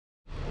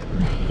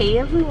Hey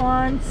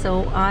everyone,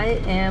 so I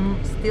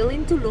am still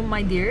in Tulum,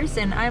 my dears,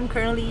 and I'm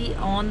currently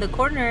on the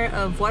corner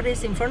of what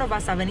is in front of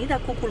us, Avenida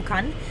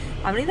Kukulkan.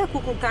 Avenida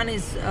Kukulkan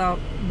is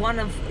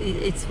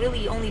it's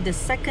really only the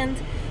second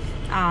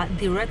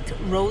direct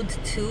road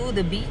to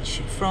the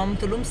beach from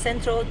Tulum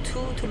Centro to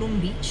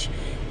Tulum Beach.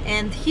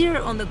 And here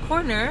on the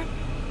corner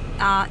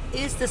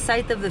is the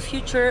site of the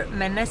future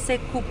Menesse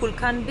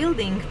Kukulkan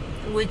building,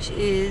 which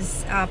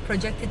is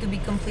projected to be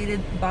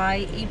completed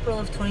by April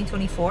of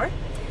 2024.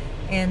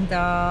 And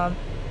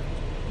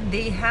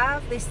they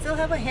still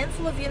have a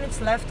handful of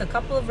units left, a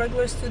couple of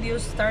regular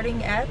studios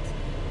starting at,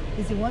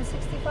 is it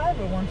 165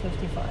 or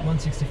 155?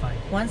 165.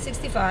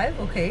 165,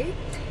 okay.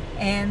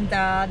 And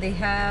they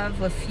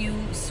have a few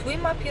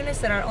swim up units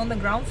that are on the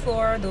ground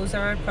floor. Those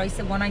are priced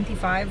at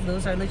 195.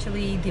 Those are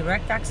literally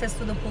direct access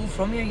to the pool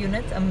from your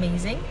unit.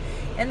 Amazing.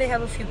 And they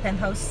have a few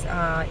penthouse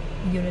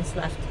units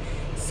left.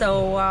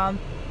 So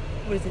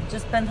what is it,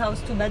 just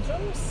penthouse 2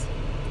 bedrooms?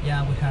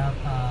 Yeah, we have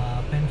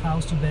a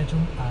penthouse 2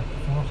 bedroom at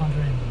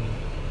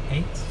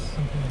 408,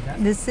 something like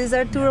that. This is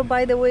Arturo,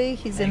 by the way.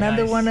 He's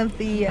another guys. one of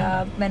the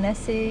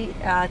Menesse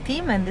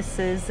team, and this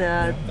is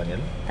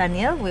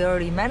Daniel. We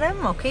already met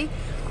him. Okay,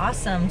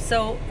 awesome.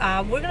 So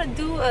we're gonna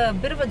do a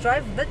bit of a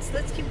drive.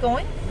 Let's keep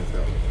going.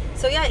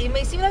 So yeah, it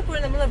may seem like we're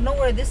in the middle of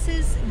nowhere. This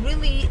is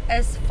really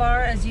as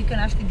far as you can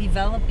actually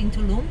develop in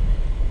Tulum.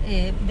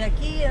 De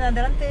aquí en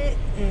adelante,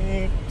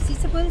 ¿sí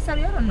se puede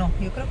desarrollar o no?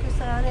 Yo creo que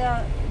esa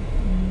área,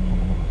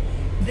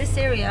 this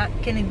area,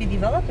 can it be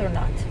developed or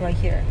not, right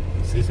here?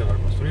 Sí, se va a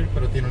construir,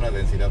 pero tiene una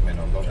densidad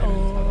menor.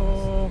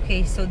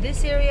 Okay, so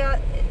this area,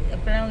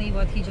 apparently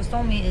what he just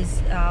told me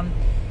is,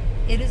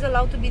 it is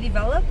allowed to be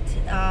developed,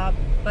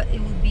 but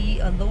it will be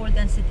a lower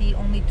density,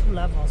 only 2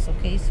 levels,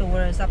 okay? So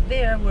whereas up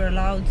there, we're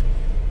allowed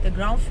the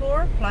ground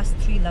floor plus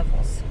 3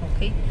 levels,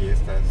 okay? Y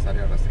esta es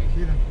área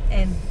restringida.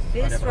 And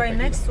this right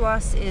next to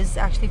us is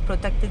actually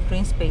protected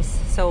green space,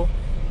 so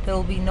there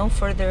will be no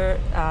further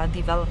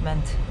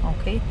development,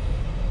 okay?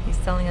 He's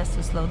telling us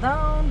to slow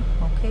down,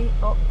 okay?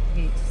 Oh,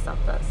 he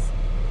stopped us.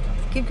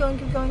 Keep going,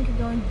 keep going, keep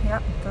going. Yeah,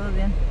 todo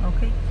bien,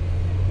 okay?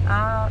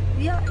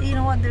 Yeah, you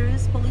know what? There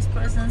is police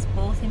presence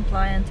both in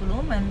Playa and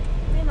Tulum, and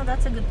you know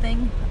that's a good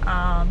thing.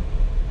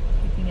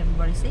 Keeping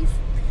everybody safe.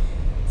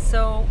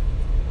 So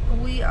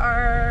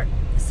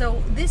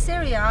this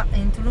area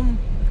in Tulum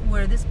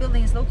where this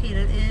building is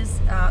located is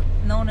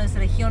known as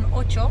Región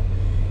 8,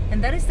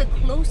 and that is the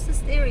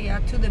closest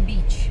area to the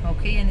beach,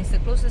 okay? And it's the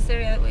closest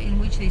area in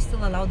which they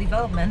still allow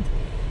development.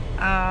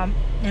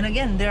 And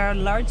again, there are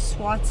large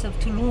swaths of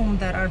Tulum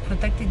that are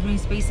protected green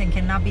space and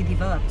cannot be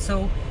developed.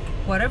 So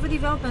whatever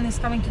development is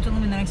coming to Tulum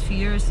in the next few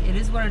years, it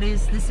is what it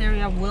is. This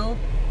area will,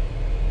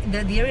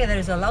 the area that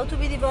is allowed to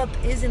be developed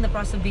is in the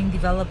process of being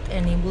developed,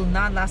 and it will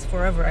not last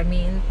forever. I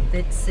mean,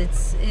 it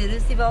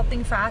is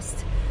developing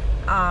fast.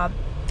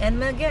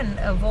 And again,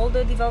 of all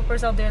the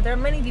developers out there, there are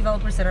many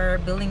developers that are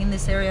building in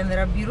this area, and there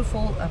are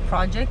beautiful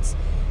projects.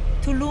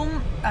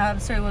 Tulum,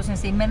 sorry, I was going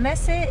to say,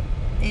 Menesse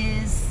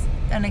is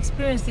an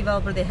experienced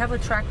developer. They have a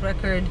track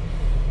record.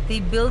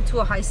 They build to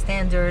a high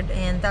standard,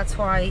 and that's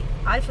why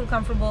I feel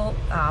comfortable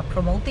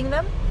promoting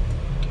them.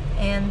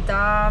 And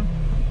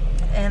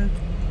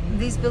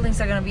these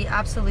buildings are going to be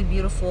absolutely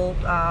beautiful.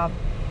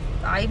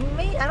 I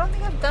don't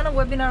think I've done a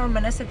webinar on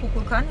Menesse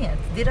Kukulkan yet.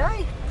 Did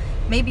I?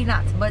 Maybe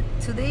not, but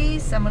today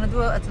I'm gonna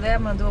do a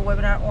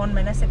webinar on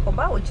Menesse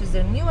Coba, which is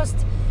their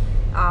newest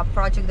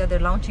project that they're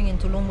launching in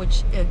Tulum,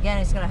 which again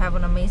is gonna have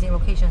an amazing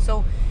location.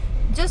 So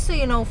just so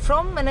you know,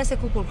 from Menesse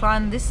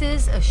Kukulkan, this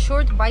is a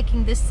short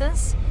biking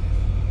distance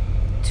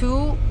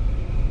to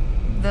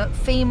the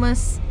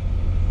famous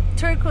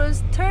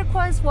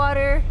turquoise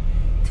water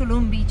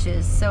Tulum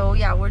beaches. So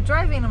yeah, we're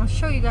driving. I'm gonna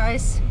show you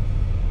guys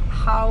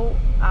how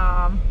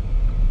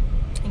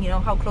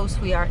how close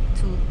we are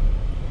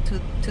to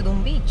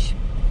Tulum Beach.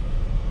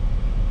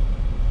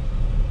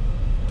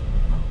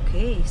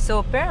 Okay, so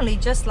apparently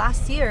just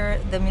last year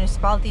the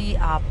municipality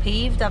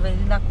paved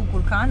Avenida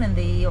Kukulkan, and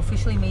they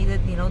officially made it,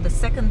 the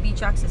second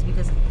beach access,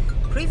 because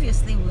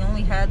previously we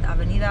only had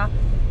Avenida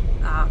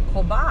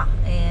Coba,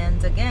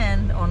 and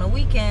again on a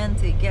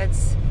weekend it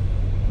gets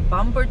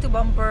bumper to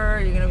bumper.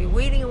 You're gonna be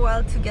waiting a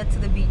while to get to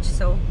the beach.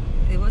 So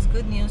it was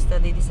good news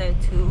that they decided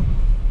to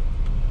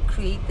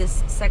create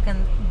this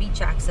second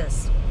beach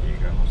access.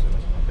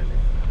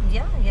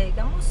 Yeah,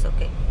 llegamos,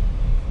 okay.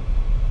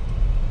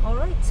 All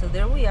right, so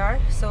there we are.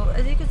 So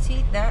as you can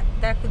see, that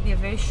could be a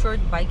very short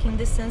biking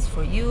distance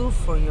for you,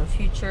 for your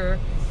future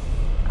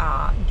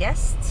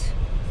guests,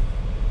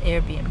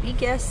 Airbnb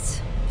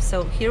guests.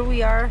 So here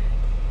we are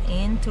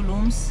in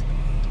Tulum's.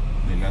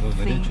 Del lado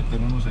derecho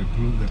tenemos el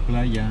club de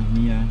playa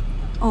mía.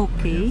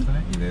 Okay.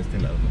 Y de este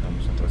lado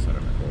vamos a pasar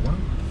a la Coba.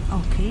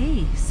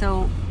 Okay,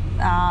 so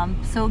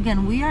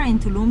again, we are in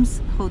Tulum's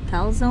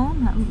hotel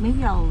zone.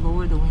 Maybe I'll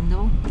lower the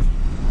window.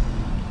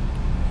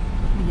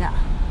 Yeah,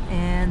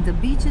 and the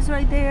beach is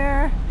right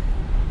there.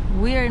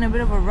 We are in a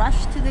bit of a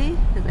rush today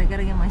because I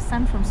gotta get my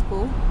son from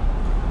school.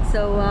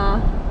 So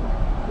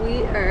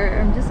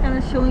I'm just kind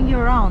of showing you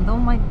around. Oh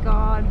my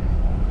God.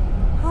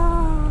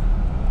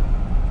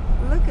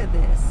 Look at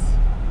this.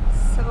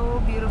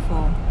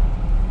 beautiful.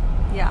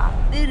 Yeah,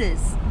 it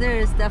is. There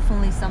is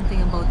definitely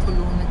something about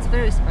Tulum. It's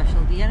very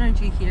special. The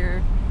energy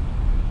here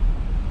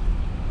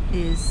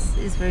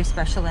is very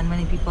special, and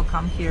many people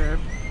come here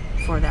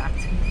for that.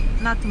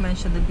 Not to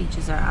mention the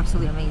beaches are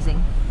absolutely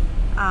amazing.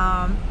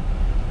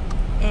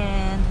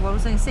 And what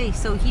was I going to say?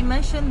 So he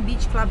mentioned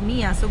Beach Club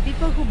Mia. So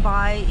people who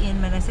buy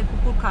in Menesse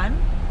Kukulkan,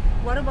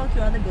 what about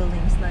your other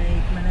buildings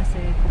like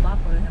Menesse Coba,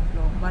 por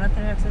ejemplo? ¿Van a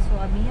tener acceso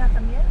a Mia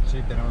también?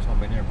 Sí, tenemos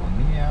convenio con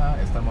Mia.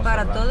 Estamos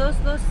 ¿Para hablando todos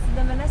los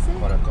de Menesse?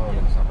 para todos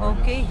los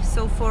desarrollos. Okay,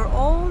 so for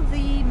all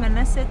the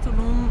Menesse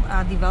Tulum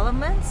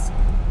developments,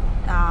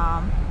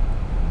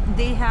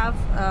 they have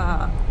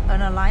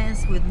an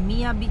alliance with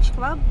Mia Beach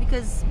Club,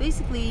 because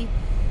basically,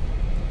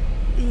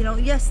 you know,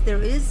 yes,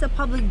 there is a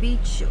public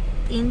beach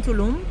in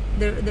Tulum.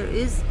 There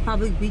is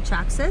public beach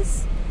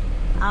access,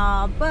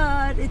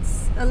 but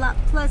it's a lot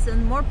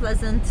more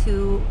pleasant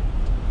to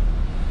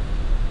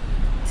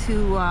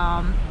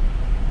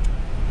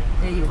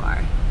there you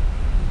are,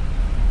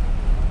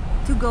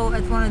 to go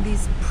at one of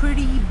these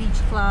pretty beach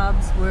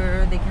clubs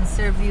where they can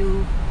serve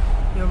you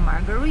your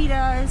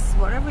margaritas,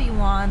 whatever you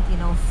want, you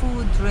know,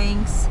 food,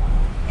 drinks.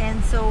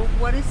 And so,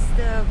 what is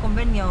the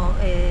convenio?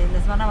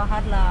 Les van a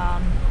bajar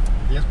la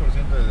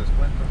 10% de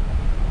descuento.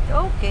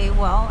 Okay,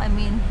 well, I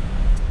mean,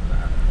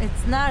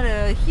 it's not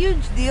a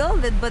huge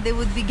deal, but they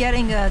would be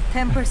getting a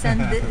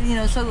 10%, you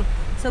know, so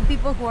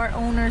people who are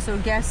owners or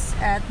guests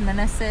at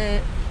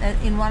Menesse,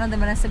 in one of the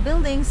Menesse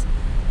buildings,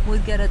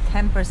 would get a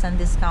 10%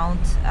 discount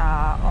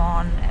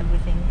on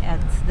everything at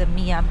the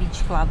Mia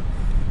Beach Club.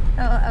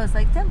 I was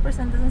like, 10%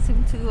 doesn't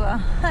seem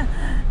to,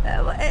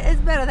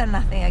 it's better than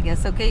nothing, I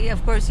guess. Okay,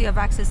 of course you have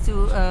access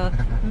to a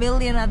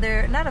million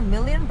other, not a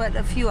million, but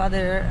a few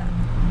other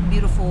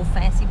beautiful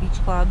fancy beach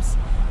clubs.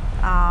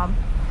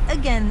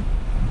 Again,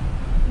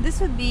 this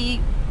would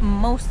be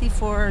mostly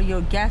for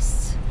your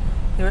guests,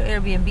 your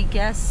Airbnb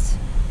guests.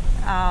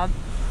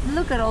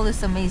 Look at all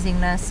this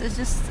amazingness. It's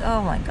just,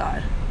 oh my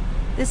god.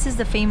 This is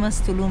the famous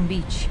Tulum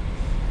Beach.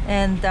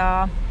 And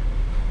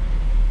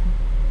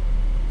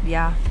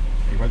yeah.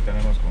 Igual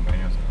tenemos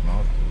convenios,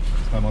 ¿no?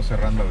 Estamos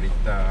cerrando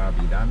ahorita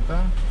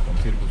Vidanta con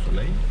Cirque du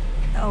Soleil.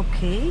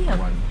 Okay.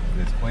 Igual,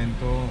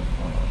 descuento,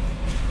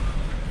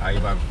 ahí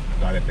va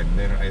a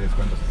depender, hay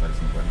descuentos hasta el 50%.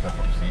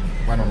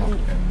 Bueno, no,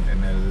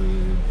 en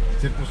el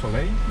Cirque du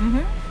Soleil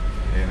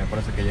me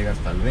parece que llega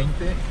hasta el 20%,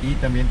 y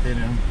también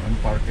tienen un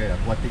parque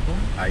acuático,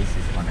 ahí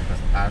sí se maneja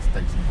hasta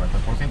el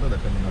 50%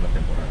 dependiendo de la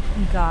temporada.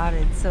 Got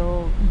it.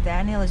 So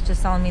Daniel is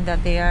just telling me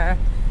that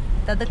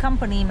that the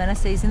company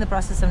Menesse is in the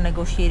process of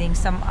negotiating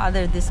some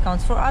other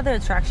discounts for other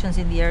attractions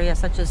in the area,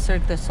 such as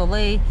Cirque du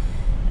Soleil.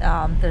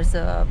 There's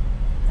a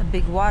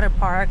big water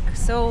park.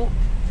 So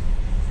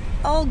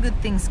all good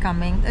things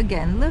coming.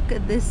 Again, look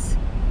at this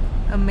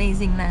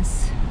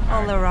amazingness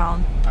all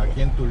around.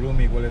 Aquí en Tulum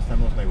igual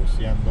estamos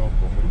negociando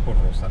con Grupo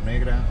Rosa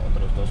Negra,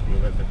 otros 2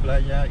 clubes de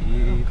playa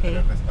y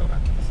 3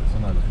 restaurantes. Es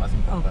uno de los más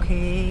importantes.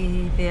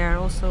 Okay, they are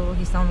also,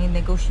 he's telling me,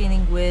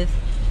 negotiating with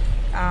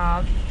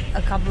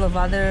a couple of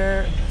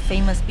other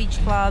famous beach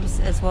clubs,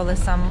 as well as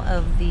some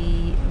of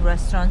the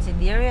restaurants in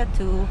the area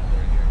to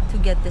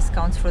get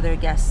discounts for their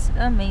guests.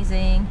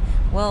 Amazing.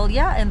 Well,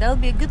 yeah, and that'll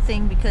be a good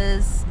thing,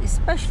 because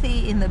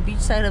especially in the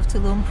beach side of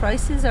Tulum,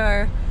 prices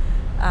are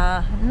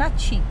not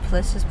cheap,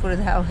 let's just put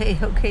it that way.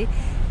 Okay,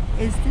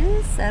 is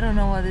this, I don't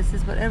know what this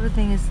is, but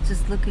everything is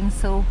just looking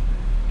so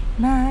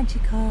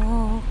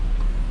magical.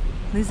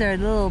 These are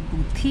little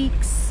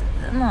boutiques.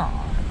 No,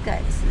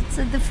 guys, it's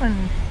a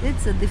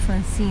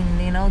different scene,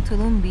 you know.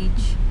 Tulum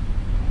Beach,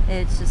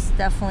 it's just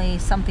definitely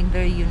something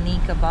very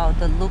unique about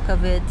the look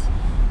of it.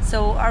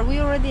 So are we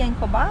already in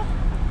Coba?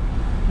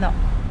 No,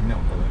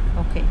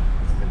 todavía. Okay.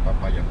 Este es el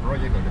Papaya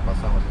Project, el que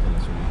pasamos es el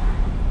azul.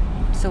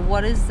 So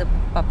what is the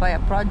Papaya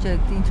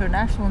Project?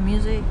 International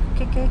Music?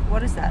 Okay,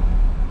 what is that?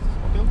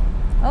 Hotel.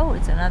 Oh,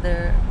 it's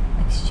another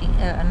exchange,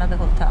 another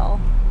hotel.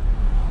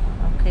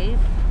 Okay.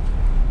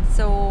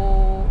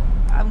 So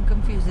I'm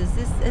confused.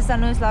 ¿Esta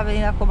no es la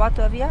Avenida Coba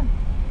todavía?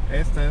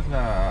 Esta es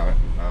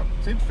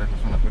sí, esta es la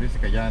zona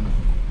turística, ya en,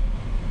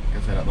 ¿qué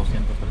será?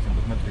 200,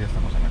 300 metros ya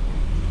estamos en la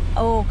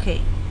Coba.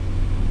 Okay.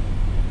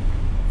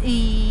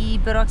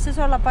 Pero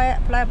acceso a la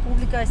playa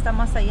pública está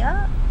más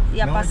allá,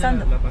 ya No,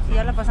 pasando.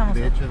 Ya la pasamos.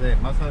 De hecho,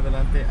 más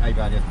adelante hay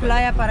varias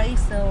Playa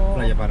Paraíso.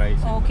 Playa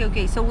Paraíso.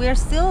 Okay. So we are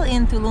still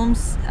in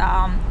Tulum's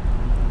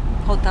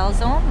hotel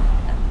zone.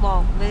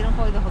 Well, they don't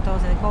call it the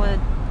hotels; they call it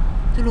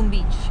Tulum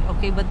Beach.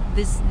 Okay, but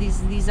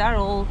these are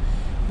all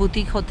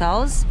boutique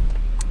hotels,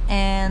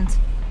 and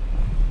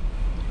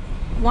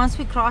once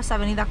we cross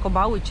Avenida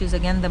Coba, which is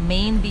again the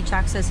main beach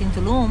access in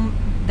Tulum,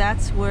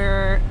 that's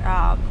where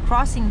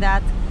crossing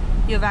that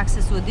you have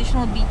access to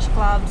additional beach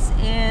clubs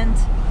and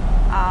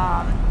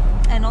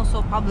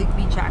also public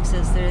beach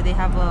access. There they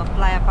have a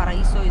Playa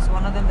Paraíso is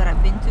one of them that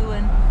I've been to,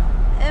 and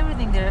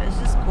everything there is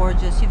just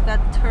gorgeous. You've got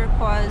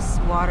turquoise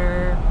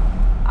water.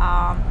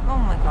 Oh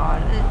my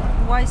god,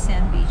 white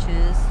sand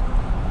beaches.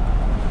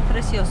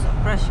 Precioso,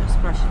 precious.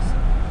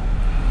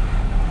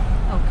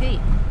 Okay.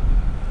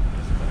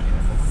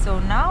 So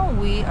now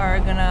we are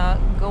gonna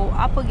go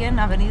up again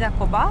Avenida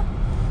Coba,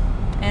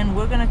 and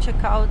we're gonna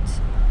check out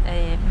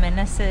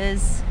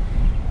Menesse's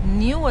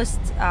newest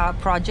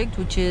project,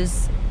 which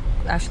is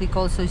actually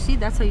called, so you see,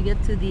 that's how you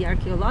get to the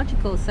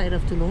archaeological site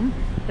of Tulum.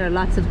 There are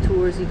lots of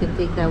tours you can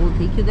take that will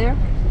take you there.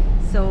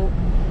 So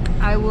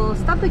I will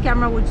stop the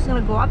camera. We're just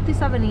gonna go up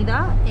this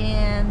avenida,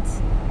 and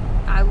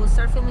I will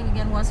start filming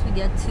again once we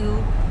get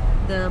to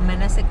the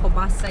Menesse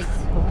Coba site.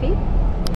 Okay.